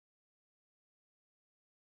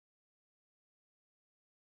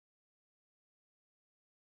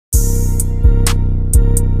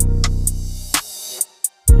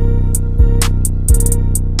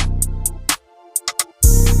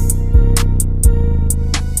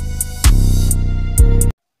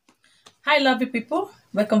Hi, lovely people.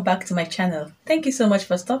 Welcome back to my channel. Thank you so much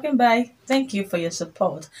for stopping by. Thank you for your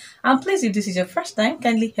support. And please, if this is your first time,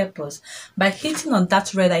 kindly help us by hitting on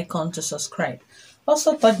that red icon to subscribe.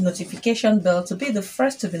 Also, touch the notification bell to be the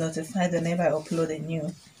first to be notified whenever I upload a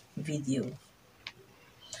new video.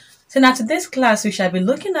 So now today's class, we shall be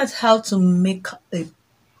looking at how to make an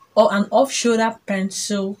off-shoulder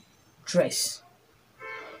pencil dress.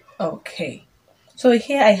 Okay. So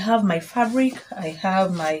here I have my fabric. I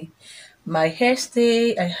have my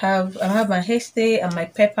hairstay. I have my hairstay and my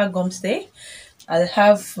pepper gum stay. I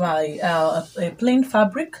have my a plain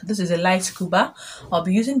fabric. This is a light scuba. I'll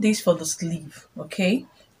be using this for the sleeve. Okay.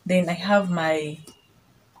 Then I have my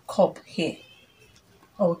cup here.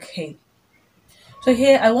 Okay. So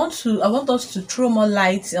here I want us to throw more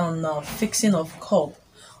light on fixing of cup,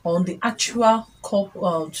 on the actual cup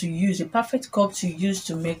to use, a perfect cup to use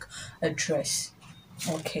to make a dress.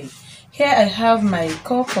 Okay, here I have my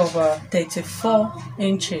cup of 34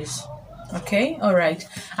 inches. Okay, all right,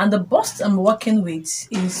 and the bust I'm working with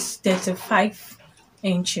is 35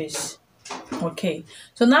 inches. Okay,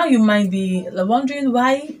 so now you might be wondering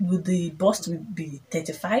why would the bust would be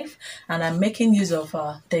 35 and I'm making use of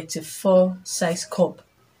a 34 size cup.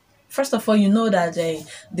 First of all, you know that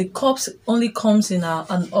the cups only comes in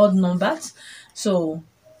an odd numbers, so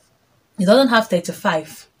it doesn't have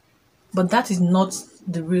 35, but that is not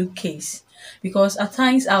the real case, because at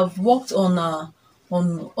times I've worked on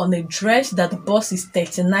a dress that the bust is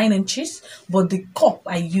 39 inches, but the cup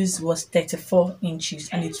I used was 34 inches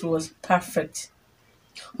and it was perfect.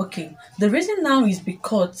 Okay, the reason now is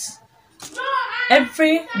because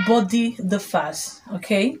everybody differs.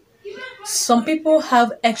 Okay, some people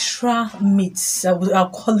have extra meat. I'll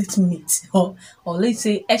call it meat, or let's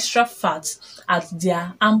say extra fat at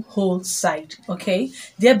their armhole side. Okay,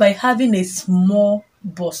 thereby having a small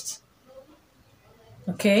bust.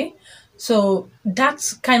 Okay, so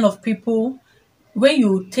that's kind of people. When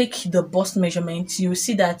you take the bust measurement, you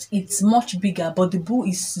see that it's much bigger, but the bull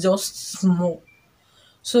is just small.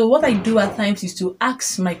 So what I do at times is to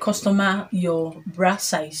ask my customer your bra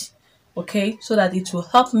size, okay, so that it will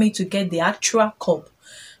help me to get the actual cup.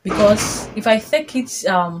 Because if I take it,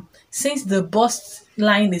 since the bust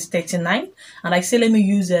line is 39, and I say let me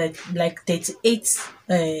use like 38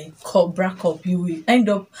 cup bra cup, you will end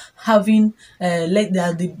up having let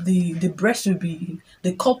the breast will be,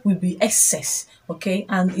 the cup will be excess, okay,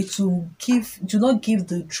 and it will not give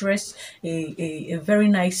the dress a very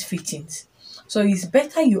nice fittings. So it's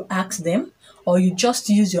better you ask them or you just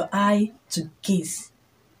use your eye to gaze.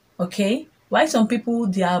 Okay? Why some people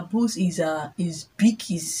their boobs is big,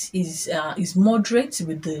 is moderate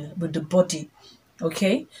with the body.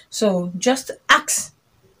 Okay? So just ask,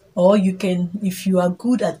 or you can, if you are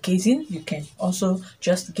good at gazing, you can also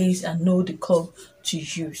just gaze and know the curve to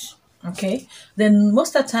use. Okay, then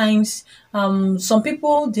most of the times some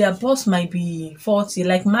people their bust might be 40,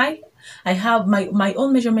 like I have my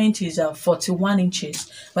own measurement is 41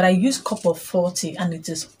 inches, but I use cup of 40 and it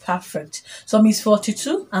is perfect. Some is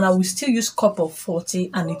 42 and I will still use cup of 40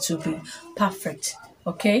 and it will be perfect.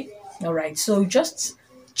 Okay, all right, so just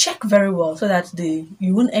check very well so that the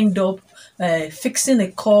you won't end up fixing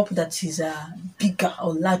a cup that is bigger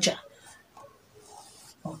or larger.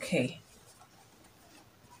 Okay,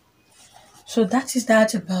 so that is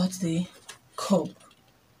that about the cup.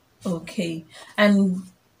 Okay, and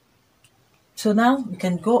so now we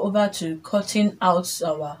can go over to cutting out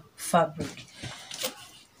our fabric.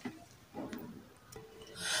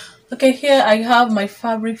 Okay, here I have my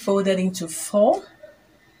fabric folded into four.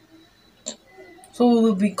 So we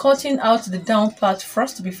will be cutting out the down part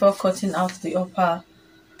first before cutting out the upper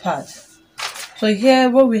part. So here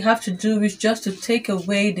what we have to do is just to take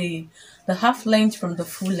away the half length from the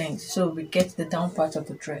full length, so we get the down part of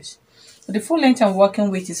the dress. So the full length I'm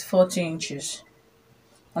working with is 40 inches.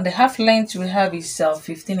 And the half length we have is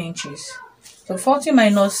 15 inches. So 40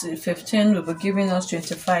 minus 15 will be giving us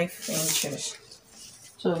 25 inches.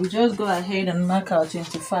 So we just go ahead and mark out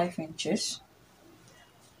 25 inches.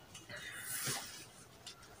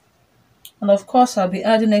 And of course, I'll be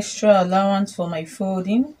adding extra allowance for my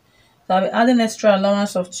folding. So I'll be adding extra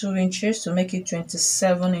allowance of 2 inches to make it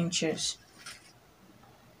 27 inches.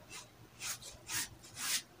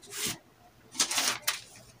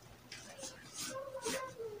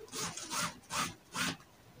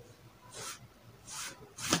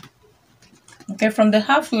 Okay, from the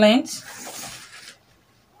half length,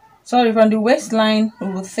 sorry, from the waistline, we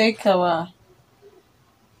will take our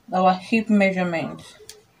hip measurement.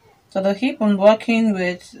 So the hip I'm working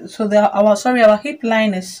with, so our hip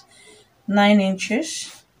line is 9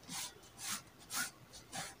 inches.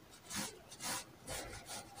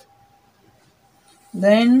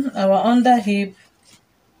 Then our under hip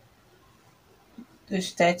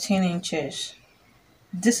is 13 inches.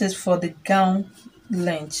 This is for the gown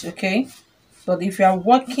length, okay? But if you are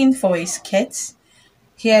working for a skirt,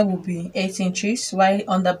 here will be 8 inches, while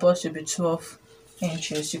under bust will be 12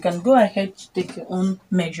 inches. You can go ahead to take your own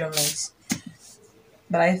measurements.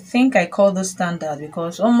 But I think I call this standard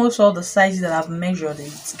because almost all the sizes that I've measured,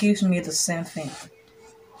 it gives me the same thing.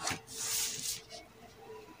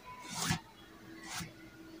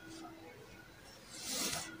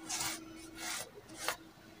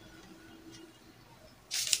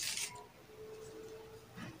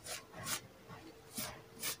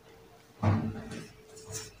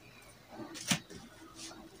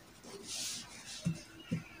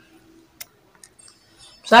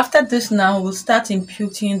 So after this now, we'll start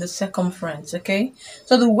imputing the circumference, okay?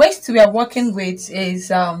 So the waist we are working with is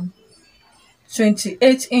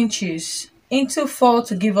 28 inches into 4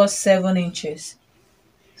 to give us 7 inches.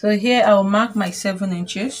 So here I'll mark my 7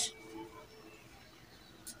 inches.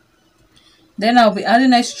 Then I'll be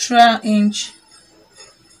adding extra inches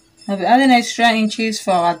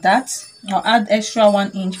for our dart. I'll add extra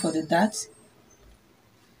 1 inch for the dart.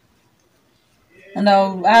 And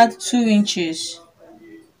I'll add 2 inches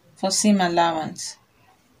for seam allowance.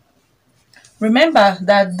 Remember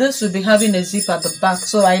that this will be having a zip at the back,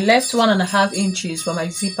 so I left 1.5 inches for my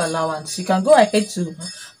zip allowance. You can go ahead to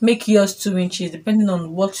make yours 2 inches depending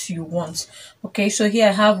on what you want. Okay, so here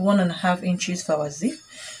I have 1.5 inches for our zip.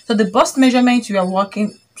 So the bust measurement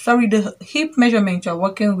the hip measurement you are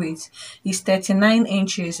working with is 39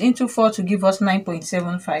 inches into 4 to give us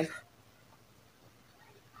 9.75.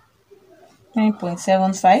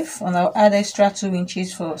 9.75, and I'll add extra 2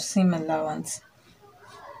 inches for seam allowance.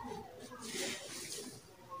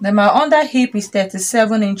 Then my under hip is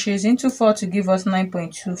 37 inches into 4 to give us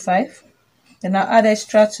 9.25. Then I'll add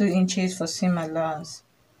extra 2 inches for seam allowance.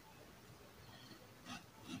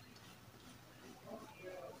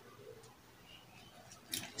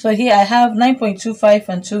 So here I have 9.25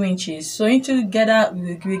 and 2 inches. So into together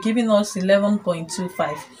we're giving us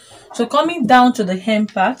 11.25. So coming down to the hem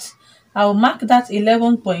part, I'll mark that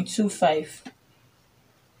 11.25.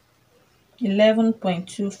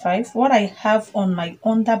 11.25. What I have on my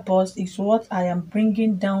under bust is what I am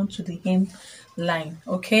bringing down to the hem line,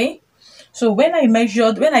 okay? So when I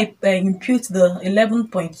impute the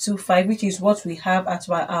 11.25, which is what we have at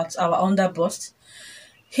our under bust,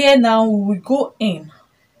 here now we will go in,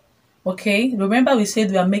 okay? Remember we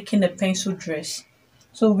said we are making a pencil dress,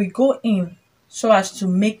 so we go in so as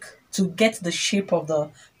to get the shape of the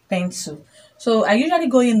pencil. So I usually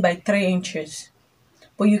go in by 3 inches.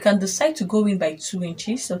 But you can decide to go in by 2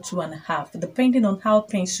 inches or 2.5, depending on how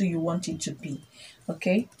pencil you want it to be.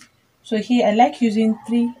 Okay, so here I like using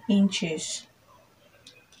 3 inches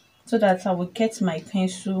so that I will get my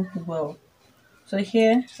pencil well. So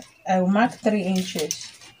here I will mark 3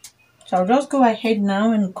 inches. So I'll just go ahead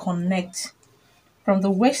now and connect from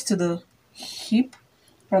the waist to the hip,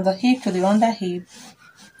 from the hip to the under hip,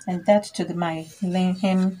 and that to my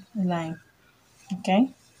hem line. Okay.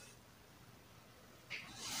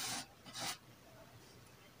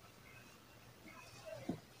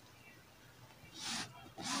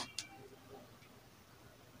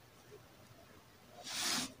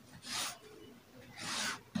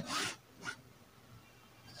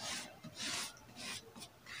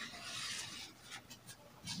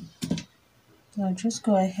 So I'll just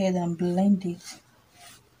go ahead and blend it.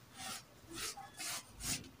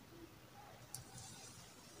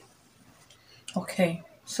 Okay,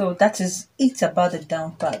 so that is it about the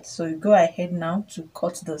down part. So you go ahead now to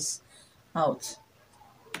cut this out.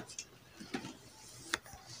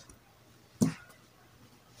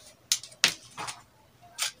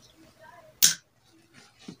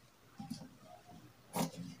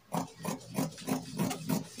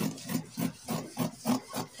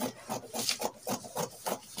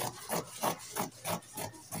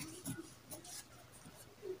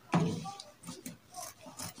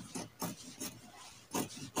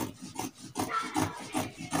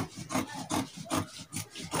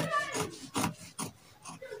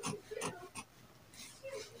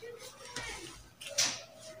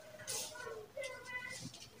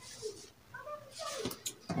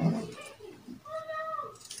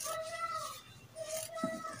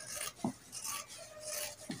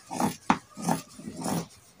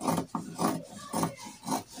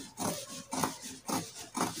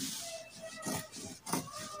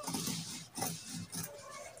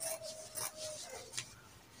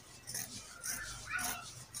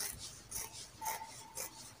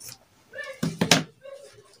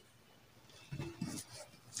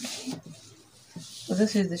 So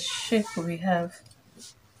this is the shape we have.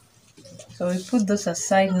 So we put this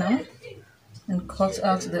aside now and cut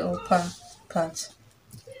out the upper part.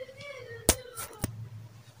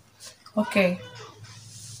 Okay,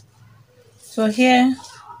 so here,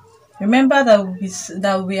 remember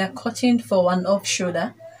that we are cutting for an off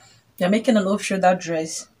shoulder. We are making an off shoulder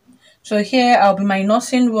dress. So here I'll be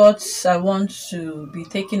minusing what I want to be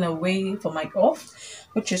taken away for my off,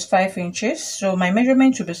 which is 5 inches. So my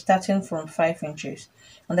measurement will be starting from 5 inches.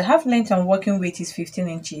 And the half length I'm working with is 15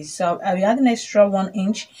 inches. So I'll be adding extra 1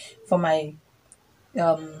 inch for my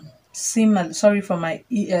seam, for my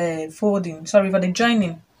folding, for the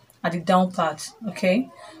joining at the down part. Okay,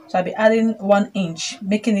 so I'll be adding 1 inch,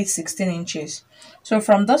 making it 16 inches. So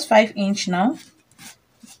from those 5 inch now,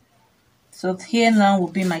 so here now will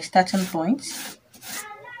be my starting point.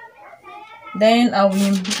 Then I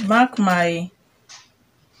will mark my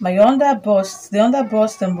under bust. The under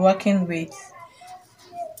bust I'm working with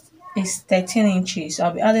is 13 inches.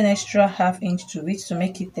 I'll be adding extra half inch to it to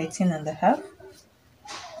make it 13.5.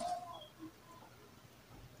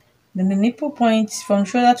 Then the nipple point, from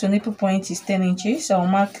shoulder to nipple point, is 10 inches. So I'll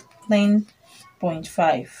mark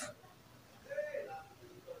 10.5.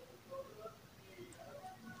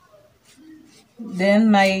 Then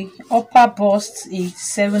my upper bust is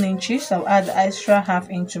 7 inches. I'll add extra half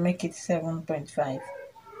inch to make it 7.5.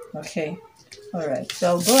 Okay, all right. So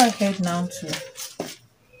I'll go ahead now to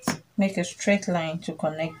make a straight line to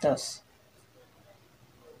connect us.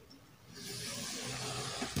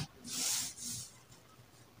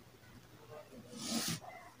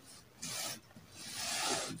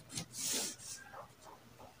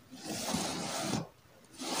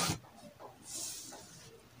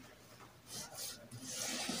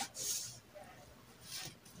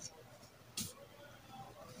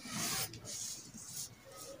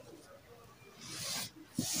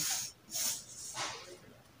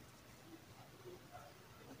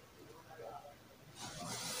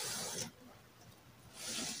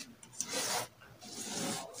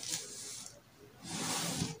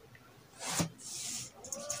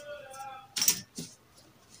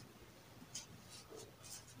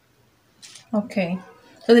 Okay,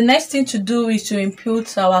 so the next thing to do is to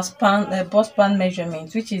input our bust span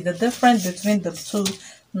measurement, which is the difference between the two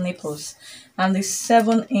nipples, and it's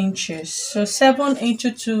 7 inches. So 7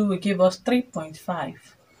 into 2 will give us 3.5.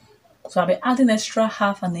 So I'll be adding extra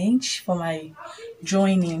half an inch for my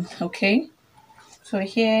joining. Okay, so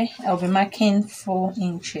here I'll be marking 4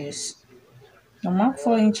 inches. I'll mark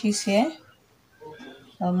 4 inches here.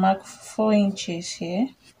 I'll mark 4 inches here,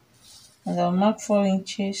 and I'll mark 4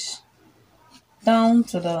 inches down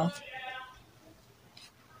to the.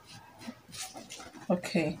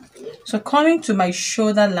 Okay, so coming to my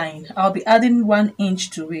shoulder line, I'll be adding 1 inch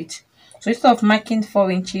to it. So instead of marking 4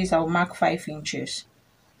 inches, I'll mark 5 inches.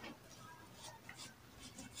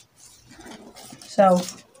 So I'll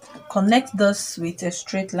connect this with a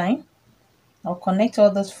straight line. I'll connect all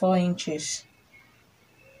those 4 inches.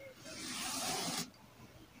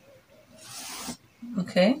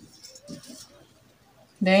 Okay,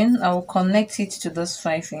 then I'll connect it to those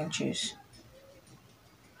 5 inches.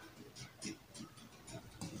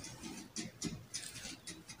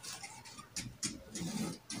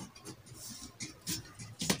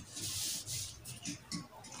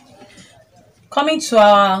 Coming to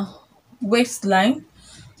our waistline,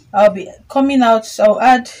 I'll be coming out. So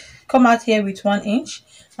I'll come out here with 1 inch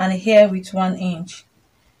and here with 1 inch.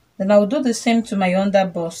 Then I'll do the same to my under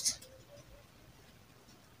bust.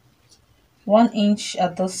 1 inch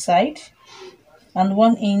at this side and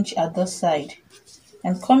 1 inch at this side.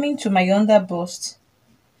 And coming to my under bust,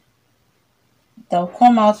 that'll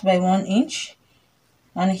come out by 1 inch,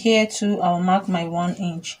 and here too I'll mark my 1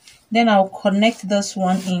 inch. Then I'll connect this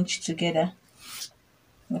 1 inch together.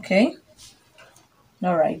 Okay,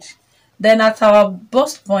 all right. Then at our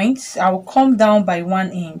bust point, I'll come down by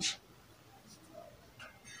 1 inch,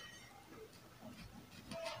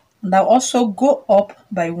 and I'll also go up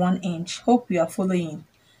by 1 inch. Hope you are following.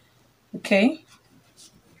 Okay,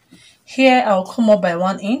 here I'll come up by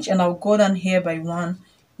 1 inch and I'll go down here by 1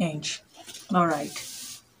 inch. All right,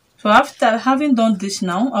 so after having done this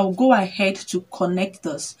now, I'll go ahead to connect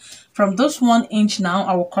this. From this 1 inch now,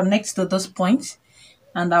 I will connect to this point,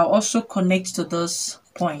 and I'll also connect to this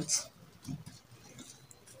point.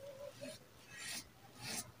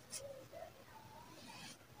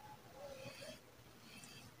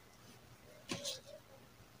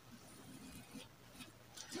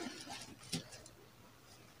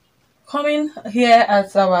 Coming here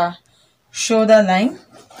at our shoulder line,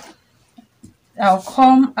 I'll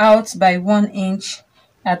come out by 1 inch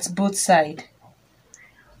at both sides.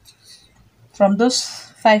 From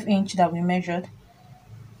those 5 inch that we measured,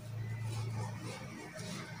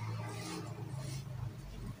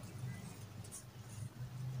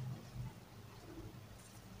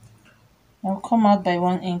 come out by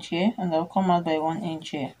 1 inch here, and I'll come out by 1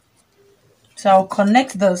 inch here. So I'll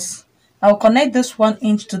connect this. I'll connect this 1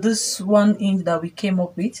 inch to this 1 inch that we came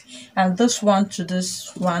up with, and this one to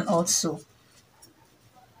this one also.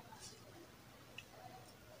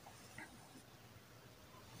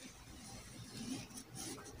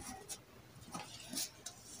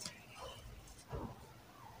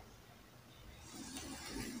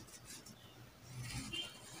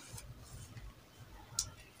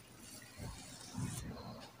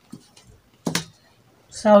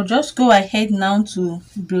 So I'll just go ahead now to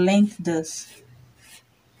blend this.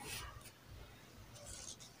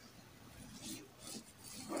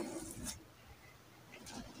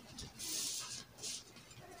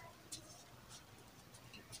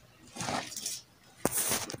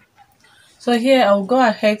 So here I'll go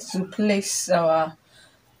ahead to place our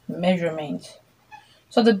measurement.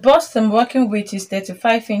 So the bust I'm working with is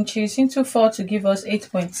 35 inches into 4 to give us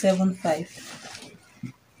 8.75.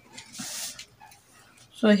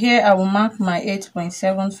 So here I will mark my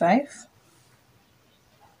 8.75.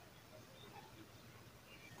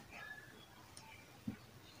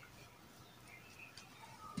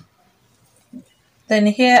 Then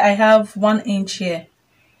here I have 1 inch here.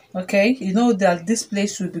 Okay, you know that this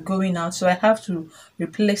place will be going out, so I have to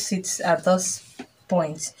replace it at this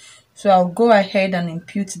point. So I'll go ahead and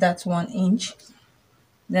impute that 1 inch.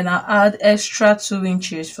 Then I'll add extra 2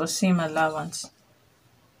 inches for seam allowance.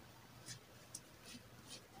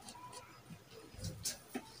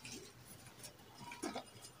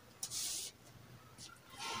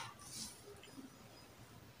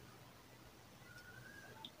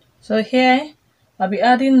 So here I'll be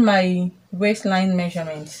adding my waistline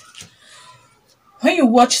measurements. When you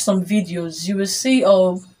watch some videos, you will see,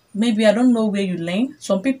 or maybe I don't know where you learn,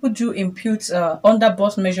 some people do impute under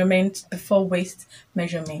bust measurement before waist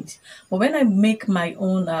measurement. But when I make my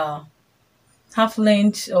own half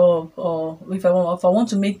length, or if I want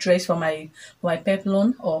to make dress for my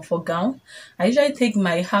peplon or for gown, I usually take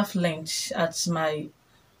my half length at my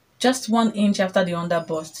just 1 inch after the under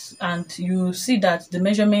bust, and you see that the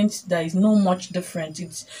measurement, there is no much different.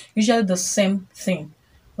 It's usually the same thing.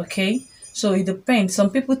 Okay, so it depends.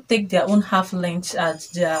 Some people take their own half length at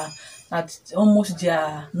almost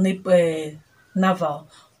their navel,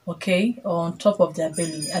 okay, or on top of their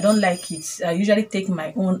belly. I don't like it. I usually take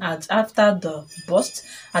my own at after the bust,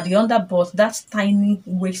 at the under bust, that tiny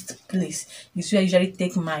waist place is where I usually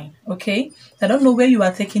take mine. Okay, I don't know where you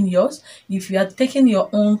are taking yours. If you are taking your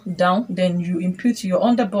own down, then you impute your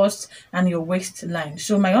under bust and your waistline.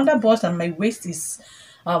 So my under bust and my waist is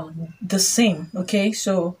the same. Okay,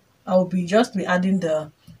 so I'll be just be adding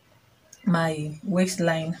my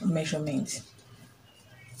waistline measurement.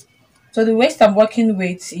 So the waist I'm working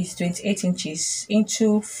with is 28 inches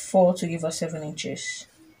into 4 to give us 7 inches.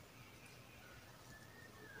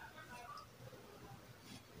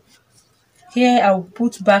 Here I'll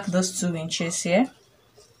put back those 2 inches here.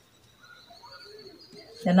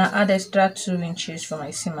 Then I'll add extra 2 inches for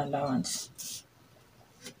my seam allowance.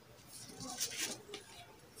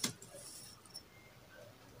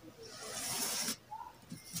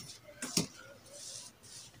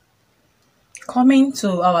 Coming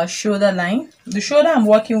to our shoulder line, the shoulder I'm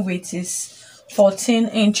working with is 14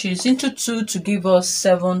 inches into 2 to give us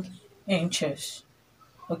 7 inches.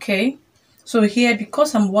 Okay, so here,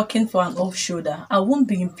 because I'm working for an off shoulder, I won't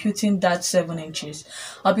be imputing that 7 inches.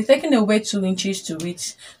 I'll be taking away 2 inches to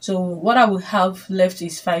it. So what I will have left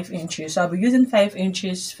is 5 inches. So I'll be using 5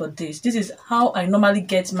 inches for this. This is how I normally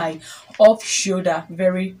get my off shoulder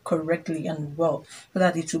very correctly and well, so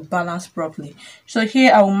that it will balance properly. So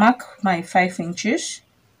here I will mark my 5 inches.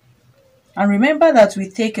 And remember that we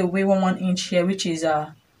take away 1 inch here, which is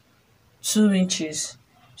 2 inches.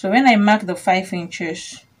 So when I mark the 5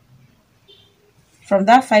 inches, from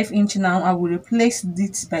that 5 inch now, I will replace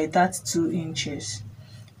it by that 2 inches.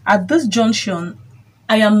 At this junction,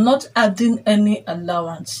 I am not adding any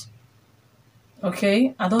allowance.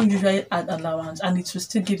 Okay, I don't usually add allowance, and it will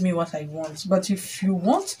still give me what I want. But if you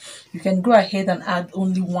want, you can go ahead and add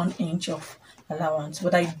only 1 inch of allowance,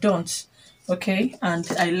 but I don't. Okay, and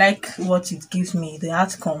I like what it gives me, the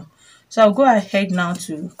outcome. So I'll go ahead now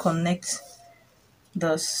to connect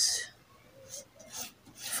this,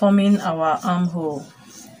 forming our armhole.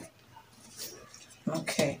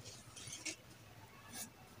 Okay,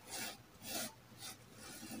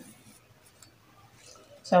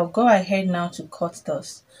 so I'll go ahead now to cut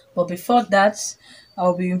this, but before that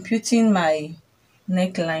I'll be imputing my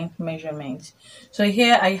neckline measurement. So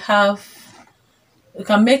here I have, you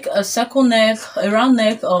can make a circle neck, a round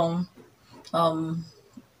neck,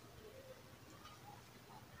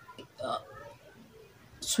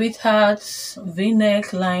 sweetheart,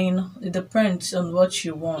 v-neck line. It depends on what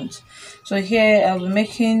you want. So here I'll be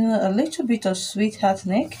making a little bit of sweetheart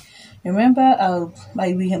neck. Remember,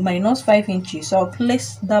 we minus 5 inches, so I'll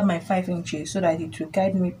place that my 5 inches so that it will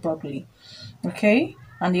guide me properly. Okay,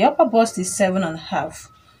 and the upper bust is 7.5.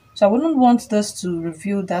 So I wouldn't want this to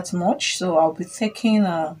reveal that much, so I'll be taking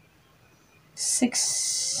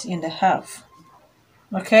 6.5.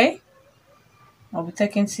 Okay, I'll be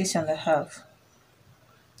taking 6.5,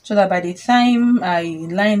 so that by the time I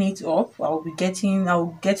line it up, I'll get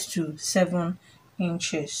to 7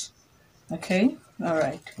 inches. Okay, all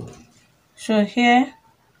right. So here,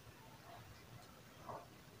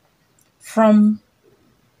 from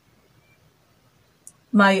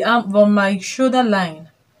my arm, from my shoulder line,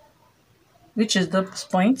 which is this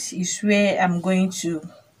point, is where I'm going to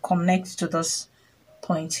connect to this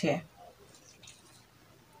point here.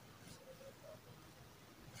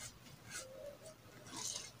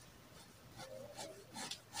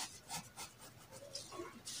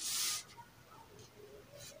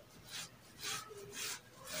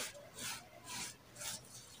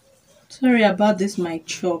 Sorry about this, my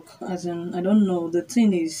chalk. As in, I don't know. The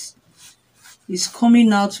thing is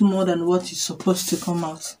coming out more than what is supposed to come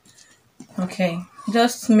out. Okay,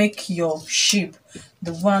 just make your shape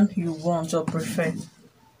the one you want or prefer.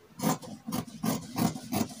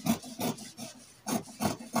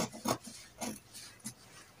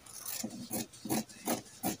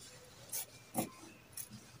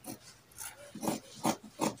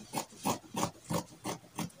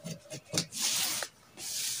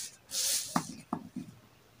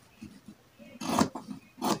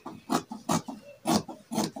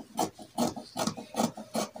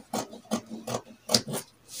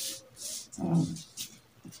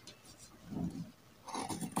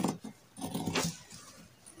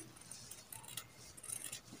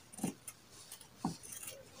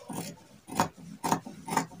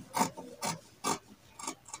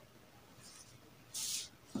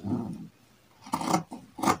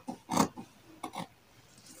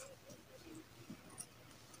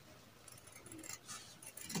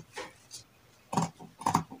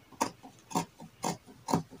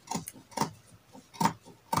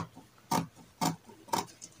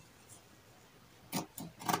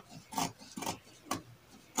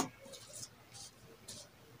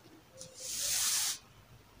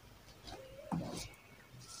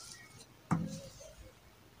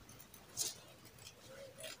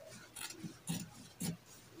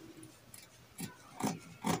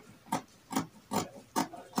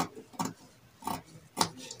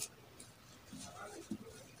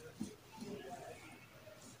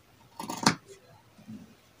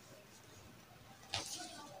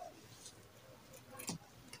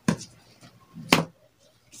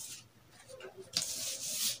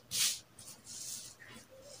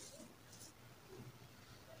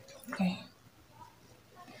 Okay,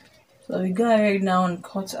 so we go ahead now and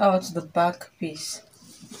cut out the back piece.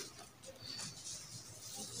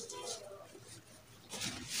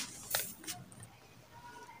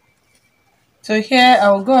 So here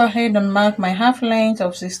I'll go ahead and mark my half length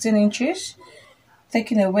of 16 inches.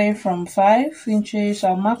 Taking away from 5 inches,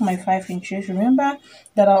 I'll mark my 5 inches. Remember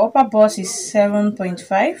that our upper bust is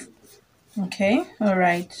 7.5. Okay, all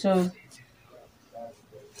right. So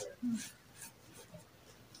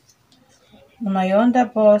my under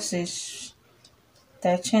bust is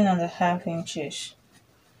 13.5 inches.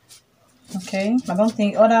 Okay, I don't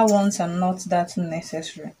think other ones are not that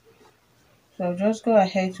necessary. So I'll just go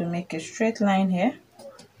ahead to make a straight line here.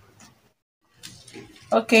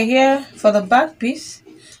 Okay, here for the back piece,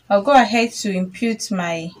 I'll go ahead to impute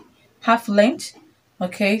my half length.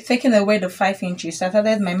 Okay, taking away the 5 inches. I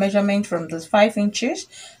started my measurement from the 5 inches,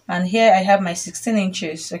 and here I have my 16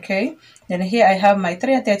 inches. Okay, then here I have my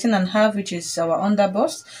 13.5, which is our under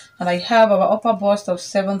bust, and I have our upper bust of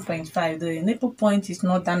 7.5. The nipple point is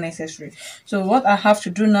not that necessary. So what I have to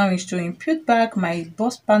do now is to impute back my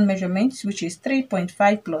bust band measurements, which is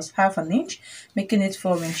 3.5 plus half an inch, making it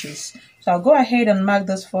 4 inches. So I'll go ahead and mark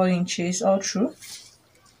those 4 inches all through,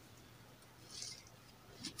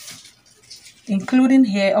 including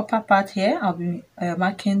here, upper part here, I'll be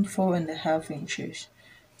marking 4.5 inches.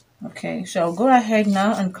 Okay, so I'll go ahead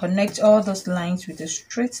now and connect all those lines with a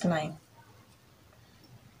straight line.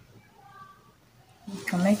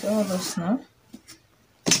 Connect all those now.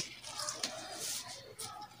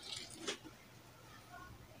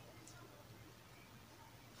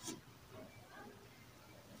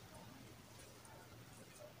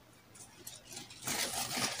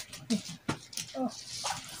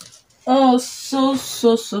 Oh, so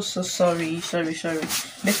sorry.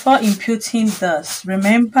 Before imputing this,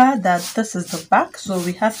 remember that this is the back, so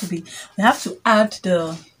we have to add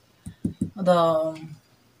the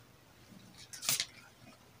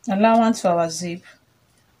allowance for our zip.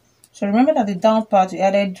 So remember that the down part we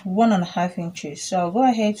added 1.5 inches. So I'll go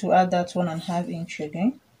ahead to add that 1.5 inch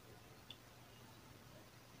again.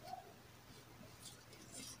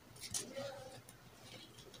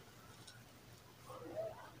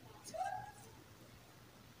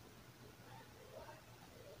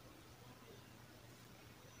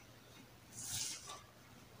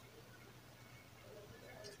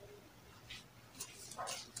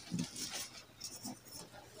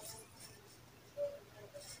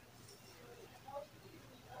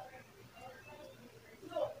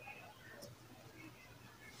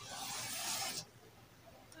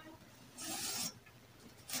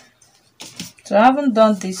 So I haven't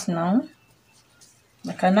done this now.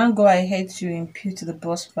 I can now go ahead to impute the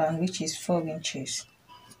bust band, which is 4 inches.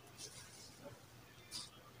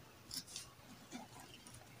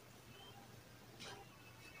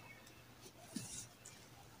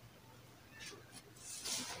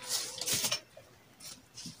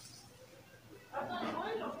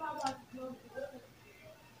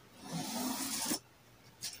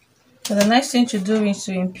 So the next thing to do is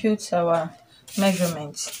to impute our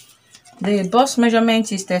measurements. The bust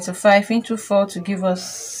measurement is 35 into 4 to give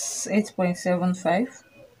us 8.75.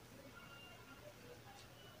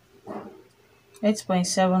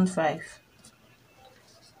 8.75.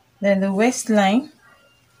 Then the waistline,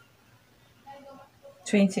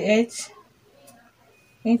 28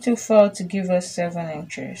 into 4 to give us 7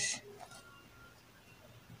 inches.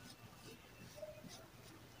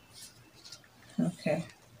 Okay.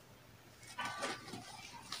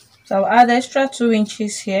 So I'll add extra 2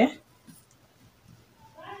 inches here.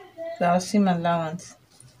 So I'll seam allowance.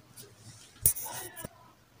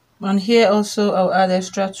 And here also I'll add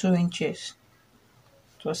extra 2 inches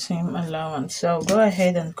to seam allowance. So I'll go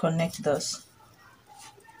ahead and connect this.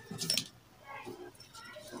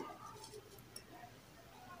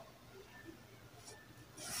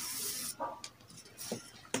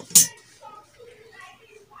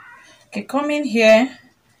 Okay, coming here,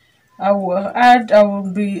 I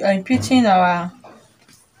will be imputing our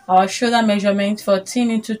shoulder measurement.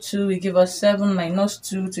 14 into 2 will give us 7 minus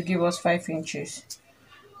 2 to give us 5 inches.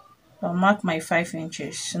 I'll mark my 5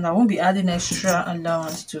 inches and I won't be adding extra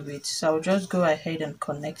allowance to it, so I'll just go ahead and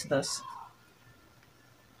connect this.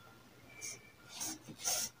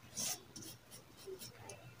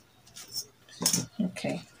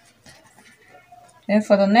 Okay, then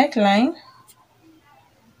for the neckline,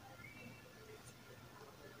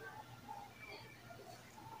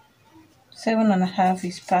 seven and a half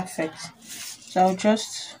is perfect. So I'll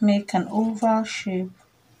just make an oval shape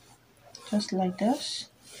just like this,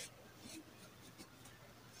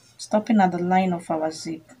 stopping at the line of our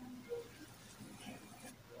zip.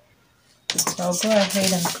 So I'll go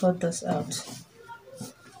ahead and cut this out.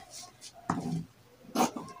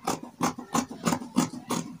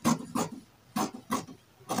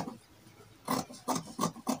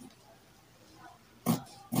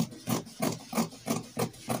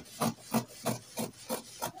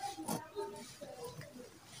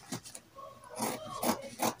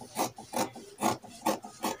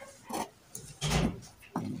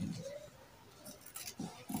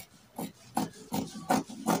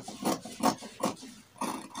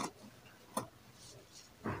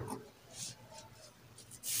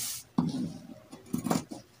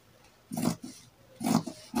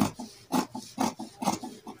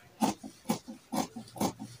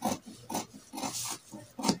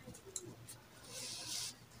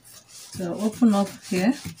 So open up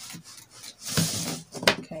here.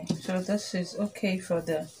 Okay, so this is okay for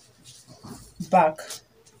the back.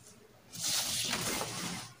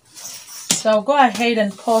 So I'll go ahead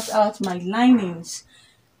and cut out my linings,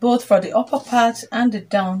 both for the upper part and the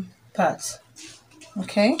down part.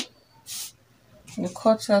 Okay, I'll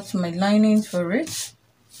cut out my linings for it.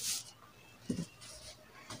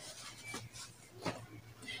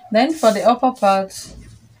 Then for the upper part,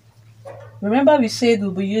 remember we said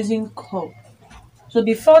we'll be using cup. So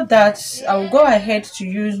before that, I will go ahead to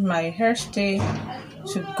use my hairstay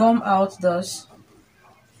to gum out this.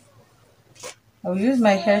 I will use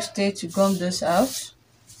my hairstay to gum this out.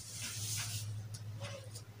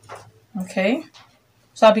 Okay,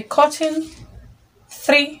 so I'll be cutting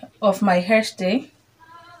 3 of my hairstay.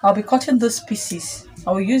 I'll be cutting those pieces.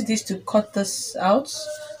 I will use this to cut this out,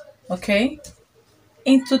 okay,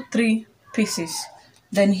 into 3 pieces.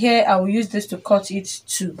 Then here I will use this to cut it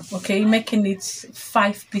two, okay, making it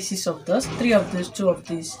 5 pieces of this, 3 of this, 2 of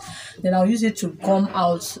this. Then I'll use it to gum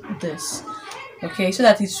out this, okay, so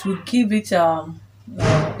that it will give it a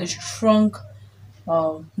strong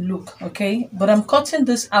look, okay. But I'm cutting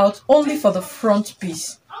this out only for the front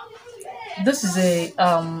piece. This is a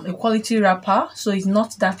quality wrapper, so it's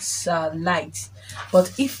not that light,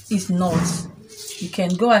 but if it's not, you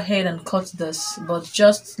can go ahead and cut this, but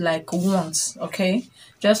just like once, okay,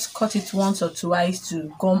 just cut it once or twice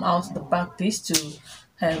to gum out the back piece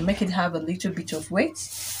to make it have a little bit of weight.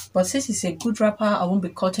 But since it's a good wrapper, I won't be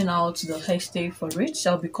cutting out the hairstay for it,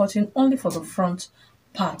 so I'll be cutting only for the front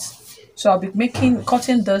part. So I'll be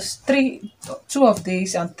cutting this 2 of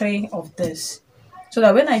these and 3 of this, so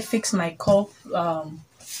that when I fix my cup,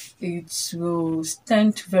 it will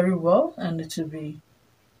stand very well and it will be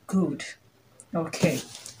good. Okay.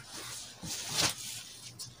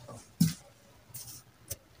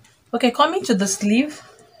 Okay, coming to the sleeve,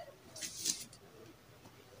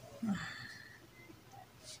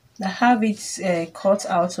 I have it cut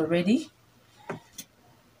out already.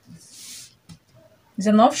 It's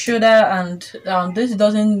an off shoulder, and this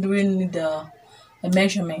doesn't really need a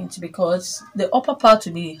measurement because the upper part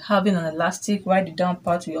will be having an elastic, while the down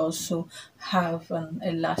part will also have an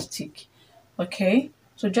elastic. Okay,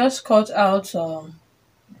 so just cut out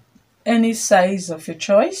any size of your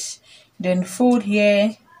choice, then fold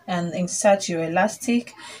here and insert your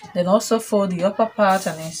elastic, then also fold the upper part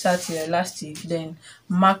and insert your elastic, then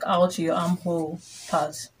mark out your armhole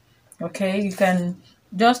part. Okay, you can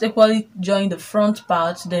just equally join the front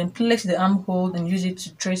part, then place the armhole and use it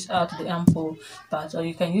to trace out the armhole part, or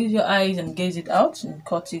you can use your eyes and gaze it out and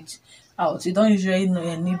cut it out. You don't usually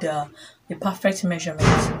need a perfect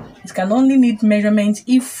measurement. It can only need measurement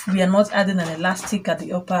if we are not adding an elastic at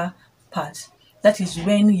the upper part. That is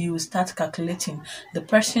when you start calculating the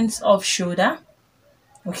person's off shoulder.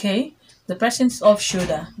 Okay, the person's off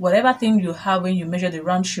shoulder, whatever thing you have when you measure the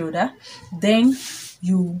round shoulder, then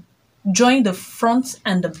you join the front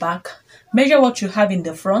and the back, measure what you have in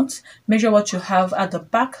the front, measure what you have at the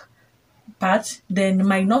back part, then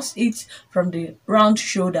minus it from the round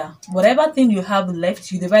shoulder. Whatever thing you have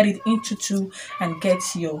left, you divide it into 2 and get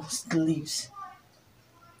your sleeves.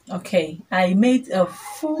 Okay, I made a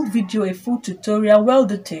full video, a full tutorial, well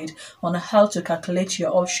detailed, on how to calculate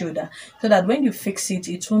your off shoulder, so that when you fix it,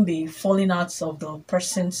 it won't be falling out of the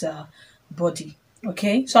person's body.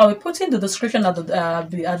 Okay, so I'll be putting the description at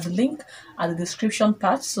the link at the description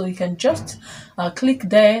part, so you can just click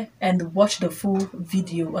there and watch the full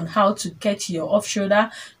video on how to get your off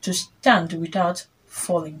shoulder to stand without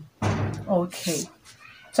falling. Okay,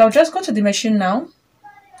 so I'll just go to the machine now,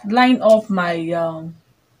 line up my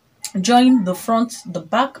join the front, the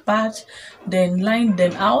back part, then line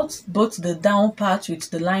them out, both the down part with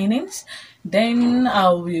the linings. Then I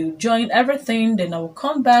will join everything, then I will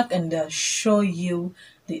come back and show you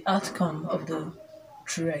the outcome of the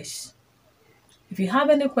dress. If you have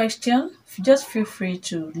any question, just feel free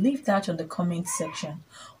to leave that on the comment section,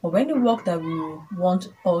 or any work that we want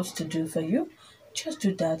us to do for you, just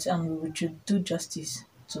do that and we will do justice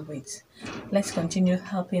to it. Let's continue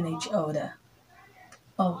helping each other.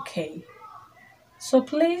 Okay, so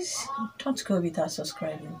please don't go without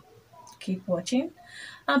subscribing. Keep watching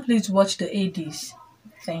and please watch the ADs.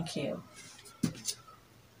 Thank you.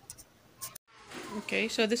 Okay,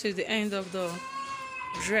 so this is the end of the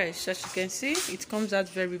dress. As you can see, it comes out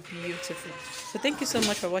very beautiful. So thank you so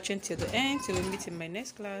much for watching till the end. Till we meet in my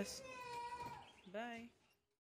next class. Bye.